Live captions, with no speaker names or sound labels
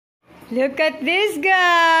Look at this, guys!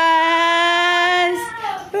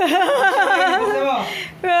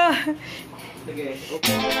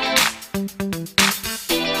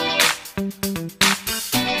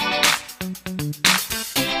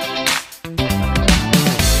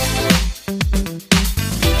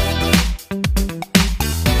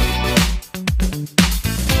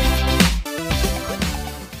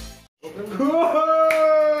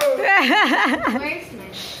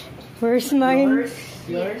 Where's mine?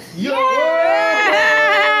 Yours? Yeah!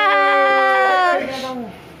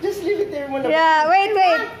 Just leave it there muna. Yeah, wait.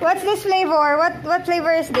 What's this flavor? What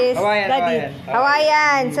flavor is this? Daddy?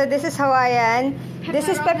 Hawaiian. So this is Hawaiian. This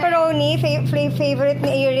is pepperoni, favorite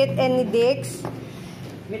ni Irit and ni Dix.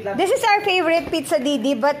 This is our favorite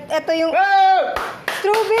Pizzadidi, but ito yung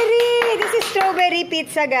strawberry. This is strawberry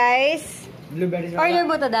pizza, guys. Blueberries. Order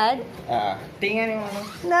mo to, Dad? Tingnan yung ano.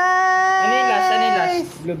 Nice! Ano yung last? Ano yung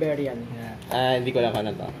last? Blueberry yan. Hindi ko lang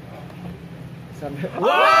ano to.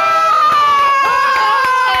 Wow!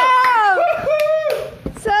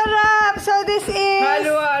 Sarap! So this is...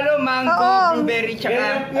 Halo, mango, blueberry,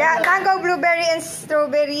 tsaka... Yeah, mango, blueberry, and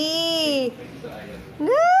strawberry.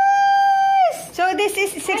 Nice! So this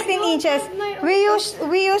is 16 inches. We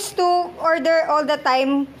used to order all the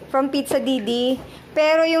time from Pizzadidi.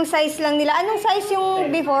 Pero yung size lang nila, anong size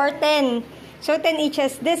yung before? 10. So 10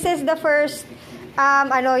 inches. This is the first,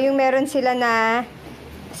 yung meron sila na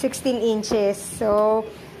 16 inches. So,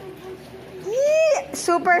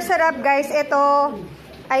 super sarap, guys. Ito,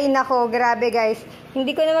 ay nako, grabe, guys.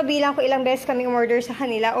 Hindi ko na mabilang kung ilang beses kami umorder sa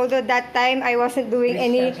kanila. Although that time, I wasn't doing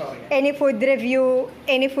any food review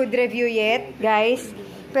yet, guys.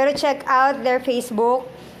 Pero check out their Facebook.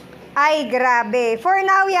 Ay, grabe. For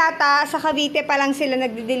now yata, sa Cavite pa lang sila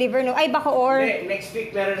nagde-deliver, no? Ay, Bacoor. Next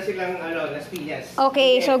week, meron na silang Las Piñas.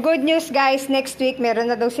 Okay, so good news, guys. Next week, meron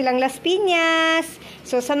na daw silang Las Piñas.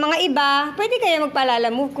 So, sa mga iba, pwede kayo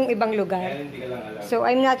magpalala-move kung ibang lugar. Hindi ka lang alam. So,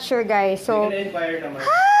 I'm not sure, guys. So, Inquire naman.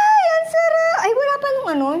 ay, ang sarap! Ay, wala pa nung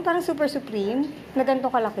ano, parang super supreme. Na ganito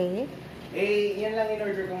kalaki. Yan lang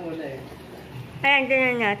in-order ko muna eh. Ayan,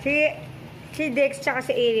 ganyan nga. Si Dex tsaka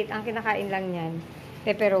si Erit, ang kinakain lang yan.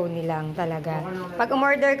 Pepperoni lang talaga. Pag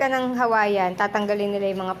umorder ka ng Hawaiian, tatanggalin nila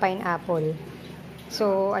yung mga pineapple.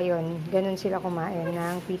 So, ayun. Ganun sila kumain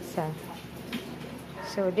ng pizza.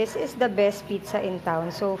 So, this is the best pizza in town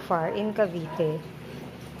so far in Cavite.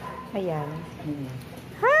 Ayan.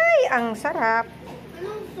 Hi! Ang sarap!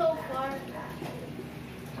 Anong so far?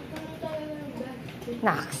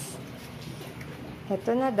 Naks.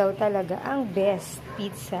 Ito na daw talaga ang best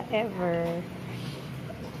pizza ever.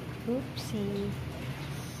 Oopsie.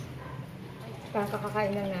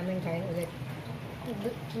 Kakakain lang namin, kain ulit.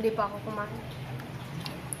 Hindi pa ako kumain.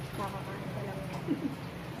 Kakakain ka lang.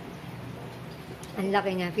 Ang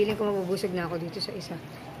laki niya. Feeling ko mabubusog na ako dito sa isa.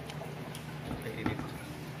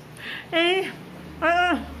 Ito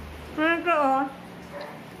oh.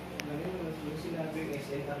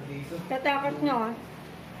 Tatakot niya oh.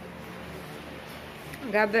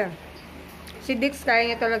 Grabe. Si Dix kaya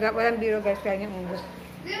niya talaga. Walang biro, guys. Kaya niya ubos.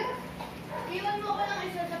 Iwan mo ko lang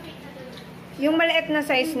isa sa pizza doon. Yung maliit na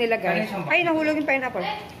size nila, guys. Ay, nahulog yung pineapple.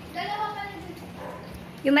 Dalawa pa rin.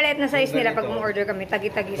 Yung maliit na size nila, pag umorder kami,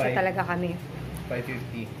 tagi-tagi-isa talaga kami.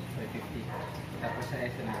 550. Tapos sa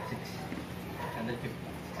SM,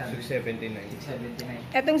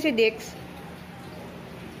 679. Etong si Dix,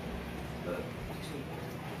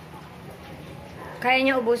 kaya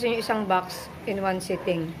niya ubusin yung isang box in one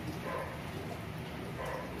sitting.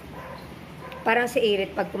 Parang si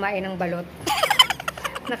Irit pag kumain ng balot.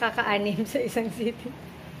 Nakaka-anim sa isang sitting.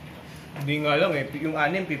 Hindi nga lang eh. Yung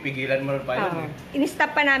 6, pipigilan mo pa yun eh.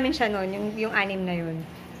 In-stop pa namin siya noon, yung 6 na yun.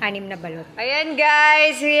 6 na balot. Ayan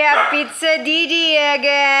guys, we have Pizzadidi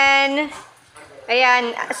again.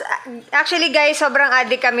 Ayan. Actually guys, sobrang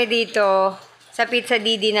addict kami dito sa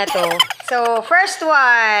Pizzadidi na to. So, first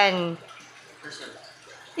one.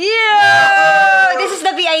 Yeah! This is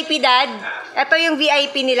the VIP, Dad. Ito yung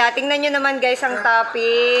VIP nila. Tingnan nyo naman guys ang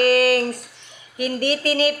toppings. Hindi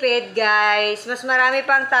tinipid, guys. Mas marami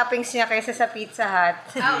pang toppings niya kaysa sa Pizza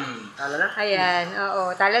Hut. Tala na? Ayan,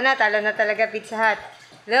 oo. Talo na talaga Pizza Hut.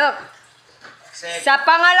 Look. Sa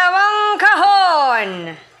pangalawang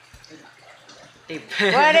kahon. Tape.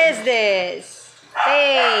 What is this?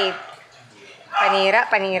 Tape.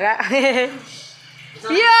 Panira.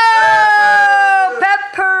 Yo!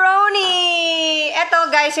 Pepperoni! Eto,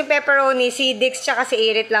 guys, yung pepperoni. Si Dix tsaka si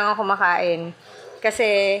Irit lang ang kumakain.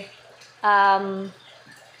 Kasi,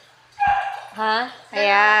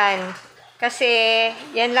 ayan. Kasi,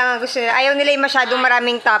 yan lang ang gusto nila. Ayaw nila yung masyadong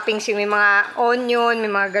maraming toppings. Yung may mga onion, may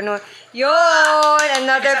mga ganun. Yun!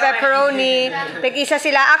 Another pepperoni. Tig-isa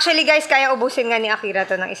sila. Actually, guys, kaya ubusin nga ni Akira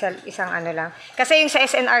to ng isang ano lang. Kasi yung sa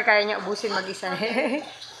SNR, kaya niya ubusin mag-isa.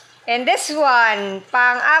 And this one,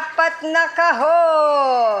 pang-apat na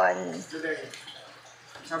kahon.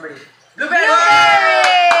 Strawberry. Blueberry!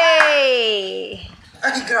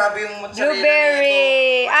 Ay, grabe yung mozzarella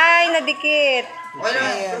Blueberry! Ay, nadikit. Wala,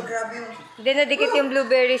 pero grabe yung... Hindi, nadikit yung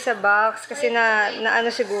blueberry sa box kasi na ano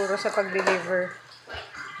siguro sa pag-deliver.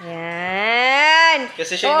 Yan!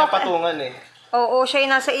 Kasi siya yung napatungan eh. Oo, siya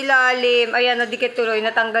yung nasa ilalim. Ayan, nadikit tuloy.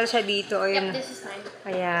 Natanggal siya dito. Ayan. This is mine.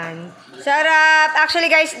 Ayan. Sarap! Actually,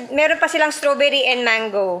 guys, meron pa silang strawberry and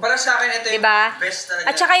mango. Para sa akin, ito yung Diba? best talaga.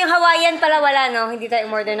 At saka yung Hawaiian pala wala, no? Hindi tayo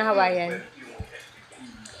umorder ng Hawaiian.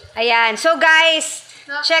 Ayan. So, guys,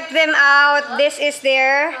 check them out. This is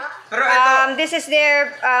their Pero ito, this is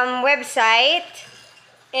their website.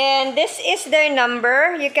 And this is their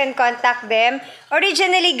number. You can contact them.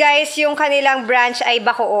 Originally, guys, yung kanilang branch ay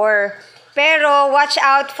Bacoor. Pero, watch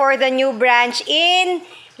out for the new branch in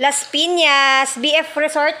Las Piñas, BF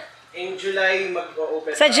Resort. In July,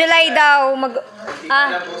 mag-open. Sa July daw. Hindi ko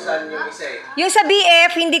alam kung saan yung isa eh. Yung sa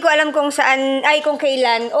BF, hindi ko alam kung saan, ay kung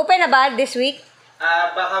kailan. Open na ba this week?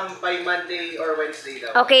 Baka by Monday or Wednesday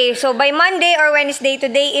daw. Okay, so by Monday or Wednesday,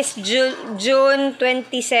 today is June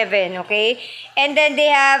 27, okay? And then they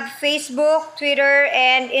have Facebook, Twitter,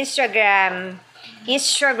 and Instagram.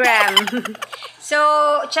 So,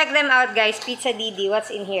 check them out, guys. Pizzadidi, what's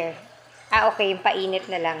in here? Okay, yung painit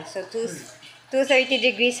na lang. So, 230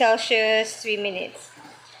 degrees Celsius, 3 minutes.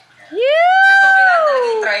 kailangan talaga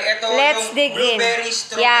i-try. Ito Let's yung dig in. blueberry,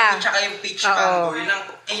 strawberry, Yeah. tsaka yung peach Oo. mango. Yun ang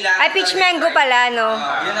kailangan Ay, peach talaga mango i-try. pala, no?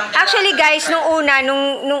 Yun ang Actually, kailangan guys,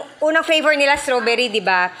 nung unang flavor nila, strawberry, di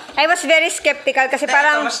ba? I was very skeptical kasi Ito,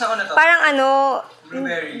 parang, mas nauna to. parang ano,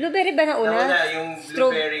 Blueberry. Blueberry ba nauna? Nauna yung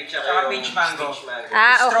blueberry tsaka Tsaka yung peach mango. peach mango.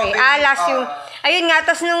 Okay. Strawberry, Last yung, ayun nga,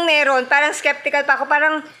 tas nung meron, parang skeptical pa ako,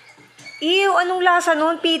 parang, ew, anong lasa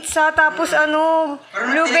nun? Pizza, tapos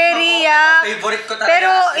blueberry, Favorite ko talaga. Pero,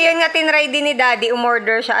 yun nga, tinry din ni Daddy,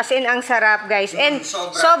 umorder siya. As in, ang sarap, guys. And,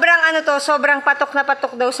 sobrang sobrang patok na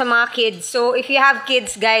patok daw sa mga kids. So, if you have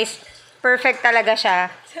kids, guys, perfect talaga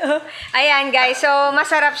siya. So, ayan, guys. So,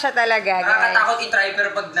 masarap siya talaga, guys. Nakakatakot i-try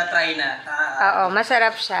pero pag na-try na. Oo,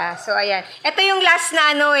 masarap siya. So, ayan. Ito yung last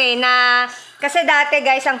na kasi dati,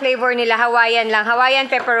 guys, ang flavor nila, Hawaiian lang. Hawaiian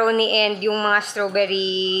pepperoni and yung mga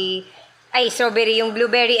strawberry, yung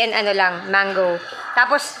blueberry and mango.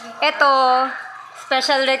 Tapos, ito,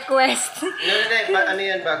 special request. Ano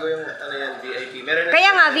yan, bago yung VIP? Meron na Kaya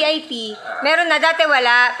nga, VIP. Meron na, dati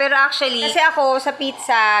wala. Pero actually, kasi ako sa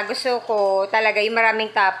pizza, gusto ko talaga yung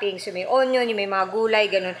maraming toppings. Yung may onion, yung may mga gulay,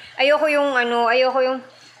 ganun. Ayoko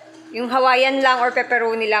yung Hawaiian lang or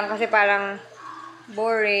pepperoni lang kasi parang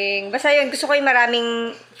boring. Basta yun, gusto ko yung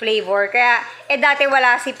maraming flavor. Kaya, dati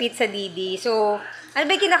wala si Pizzadidi. So, ano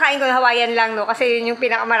ba yung kinakain ko? Hawaiian lang, no? Kasi yun yung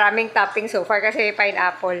pinakamaraming topping so far kasi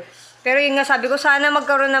pineapple. Pero yun nga, sabi ko, sana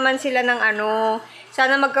magkaroon naman sila ng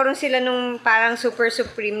sana magkaroon sila nung parang super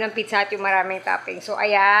supreme ng Pizza Hut yung maraming topping. So,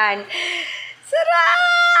 ayan.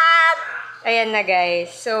 Sarap! Ayan na,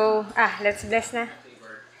 guys. So, let's bless na.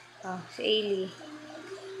 Si Ailey.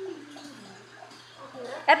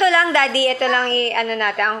 Ito lang, Daddy. Ito lang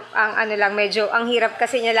natin. Ang lang, medyo, ang hirap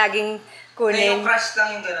kasi niya laging kunin. Yung crush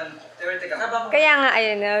lang yung ganun. Kaya nga,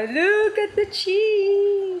 ayun na. Look at the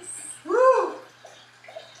cheese! Woo!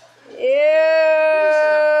 Ew!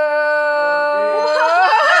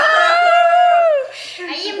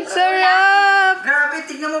 Sarap! Grabe,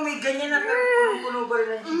 tignan mo may ganyan na puno ba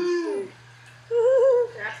rin ng cheese?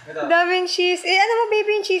 Daming cheese. Ano mo,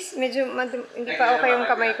 baby, yung cheese? Medyo, hindi pa okay yung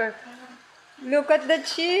kamay ko. Look at the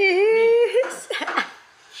cheese!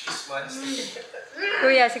 cheese monster.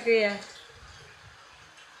 Si Kuya.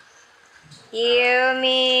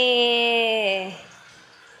 Yummy!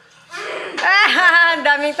 Ang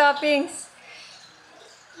daming toppings.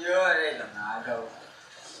 Yun, nangagaw.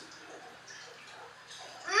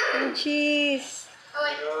 Yung cheese. Oh,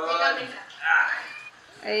 wait. May gamit ka.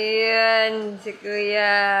 Ayan, si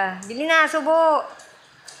Kuya. Bili na, subo.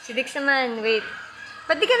 Si Dix naman, wait.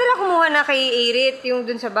 Ba't di ka nila kumuha na kay Irit, yung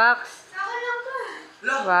dun sa box? Ako lang to.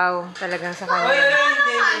 Wow, talagang sa Oh, kanya.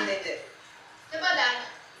 hindi. Diba, Dan?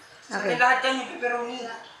 Okay. Lahat yan yung pepperoni.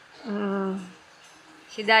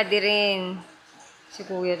 Si Daddy rin. Si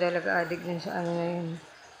Kuya talaga adik din sa na yun.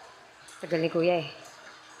 Tagal ni Kuya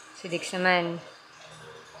Si Dix naman.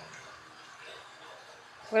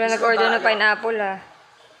 Wala nag-order ng pineapple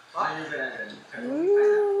Ano ba natin?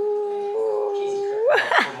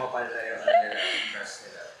 Pumapal na yung crust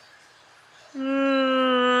nila.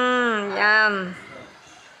 Yum.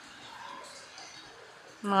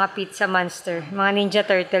 Mga pizza monster. Mga Ninja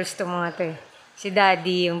Turtles to mga to eh. Si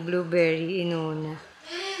Daddy, yung blueberry, inuna.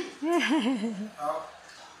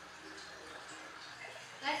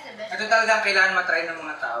 Ito talagang kailangan matry ng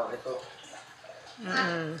mga tao. Ito.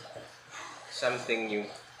 Something new.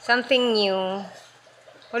 Something new.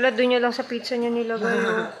 Wala, doon nyo lang sa pizza nyo nilagay.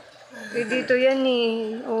 Eh, dito yan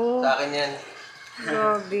eh. Oh, Sa akin yan.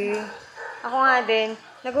 grabe. Ako nga din.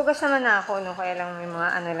 Nagugas naman na ako, no? Kaya lang may mga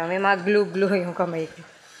ano lang. May mga glue-glue yung kamay ko.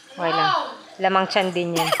 Okay lang. Lamang tiyan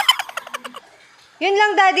din yan. Yun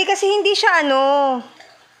lang, Daddy, kasi hindi siya ano.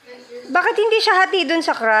 Bakit hindi siya hati dun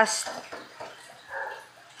sa crust?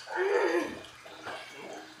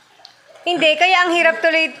 Hindi, kaya ang hirap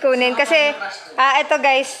tuloy kunin. Kasi, ito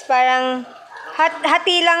guys, parang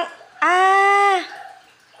hati lang.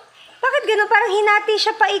 Bakit ganun? Parang hinati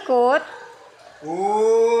siya paikot.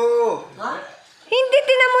 Ooh! Hindi,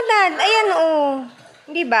 tinamunan. Ayan, oh.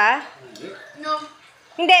 Hindi ba? No.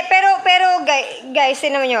 Hindi, pero guys,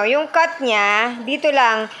 tinan nyo. Yung cut niya, dito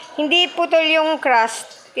lang. Hindi putol yung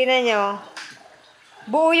crust. Tinan nyo.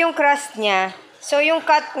 Buo yung crust niya. So, yung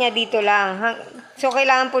cut niya dito lang. So,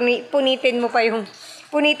 kailangan punitin mo pa yung...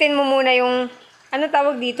 Punitin mo muna yung... Ano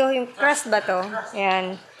tawag dito? Yung crust ba to?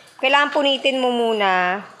 Ayan. Kailangan punitin mo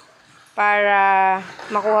muna para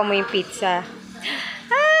makuha mo yung pizza.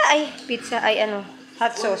 Pizza.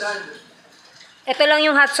 Hot sauce. Ito lang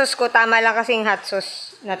yung hot sauce ko. Tama lang kasi yung hot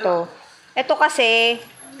sauce na to. Ito kasi,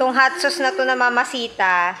 itong hot sauce na to na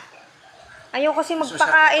mamasita. Ayaw kasi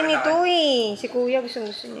magpakain ito eh. Si Kuya gusto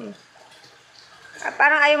niya eh.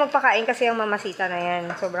 Parang ayaw magpakain kasi ang mamasita na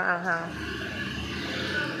yan. Sobrang anghang.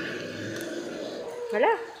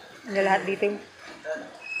 Wala. Wala lahat dito.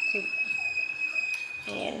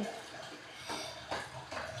 Ayan.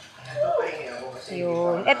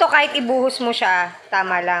 Yun. Ito kahit ibuhos mo siya,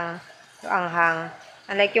 tama lang. Yung anghang.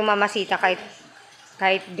 Unlike yung mamasita, kahit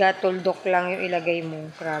gatuldok lang yung ilagay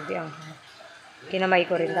mo. Grabe anghang. Kinamay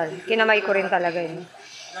ko rin talaga yun.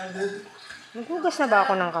 Nagugas na ba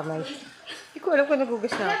ako ng kamay? Hindi ko alam kung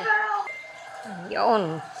nagugas na ako.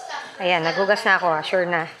 Yun. Ayan, nagugas na ako. Sure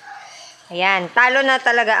na. Ayan, talo na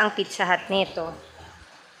talaga ang Pizza Hut nito.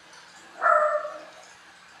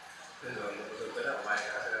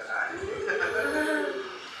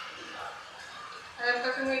 Alam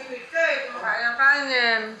kasi may pizza eh. Kumakain ng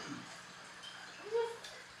kanin.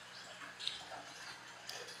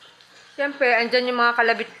 Siyempre, andyan yung mga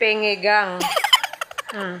kalabit penge gang.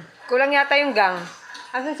 Kulang yata yung gang.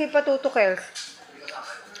 Asan si Patutukels?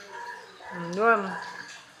 Doon.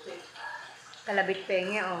 Kalabit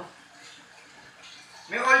penge, oh.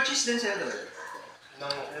 May all cheese din sila doon.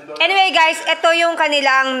 Anyway, guys, ito yung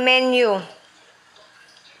kanilang menu.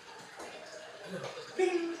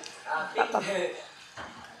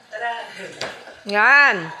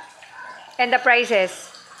 Yan. And the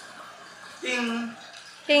prices. Ting!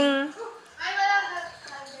 Ting.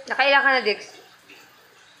 Nakailan ka na, Dix?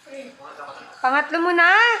 Pangatlo mo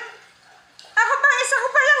na. Ako pa, isa ko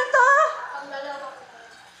pa lang to.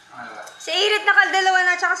 Si Irit nakaldalawa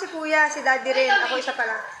na, tsaka si Kuya, si Daddy rin. Ako isa pa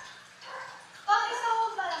lang. Isa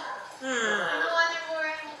ko ba lang?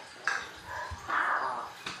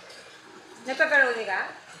 Nagpaparoni ka?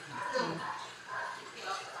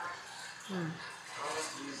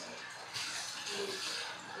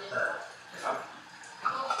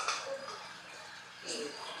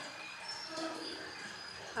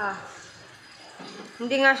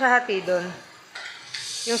 Hindi nga siya hati doon.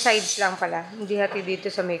 Yung sides lang pala. Hindi hati dito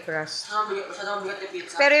sa may crust. Masyadong mabigat yung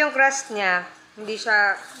pizza. Pero yung crust niya, hindi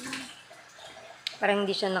siya... Parang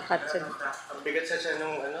hindi siya nakat sa... Ang bigat siya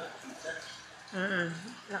nung pizza.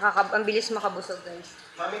 Ang bilis makabusog, guys.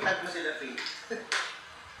 Mami, tag mo sila, Faye.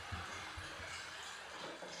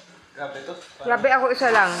 Grabe to. Grabe ako, isa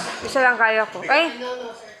lang. Isa lang kaya ko. Ay!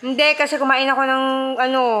 Hindi, kasi kumain ako ng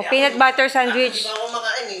peanut butter sandwich. Hindi ako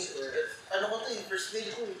makain eh. Ano ko to eh, first meal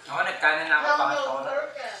ko eh. Ako nagkanin na ako, pangat ako na.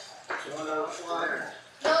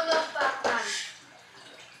 No, Pac-Man.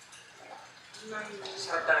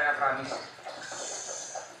 Sarap talaga, promise.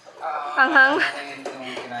 Anghang.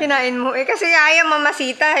 Kinain mo. Eh, kasi ayaw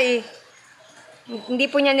mamasita eh. Hindi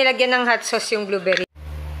po niya nilagyan ng hot sauce yung blueberry.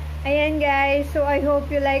 Ayan guys, so I hope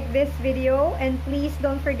you like this video and please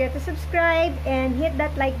don't forget to subscribe and hit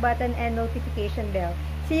that like button and notification bell.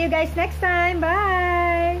 See you guys next time.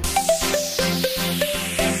 Bye!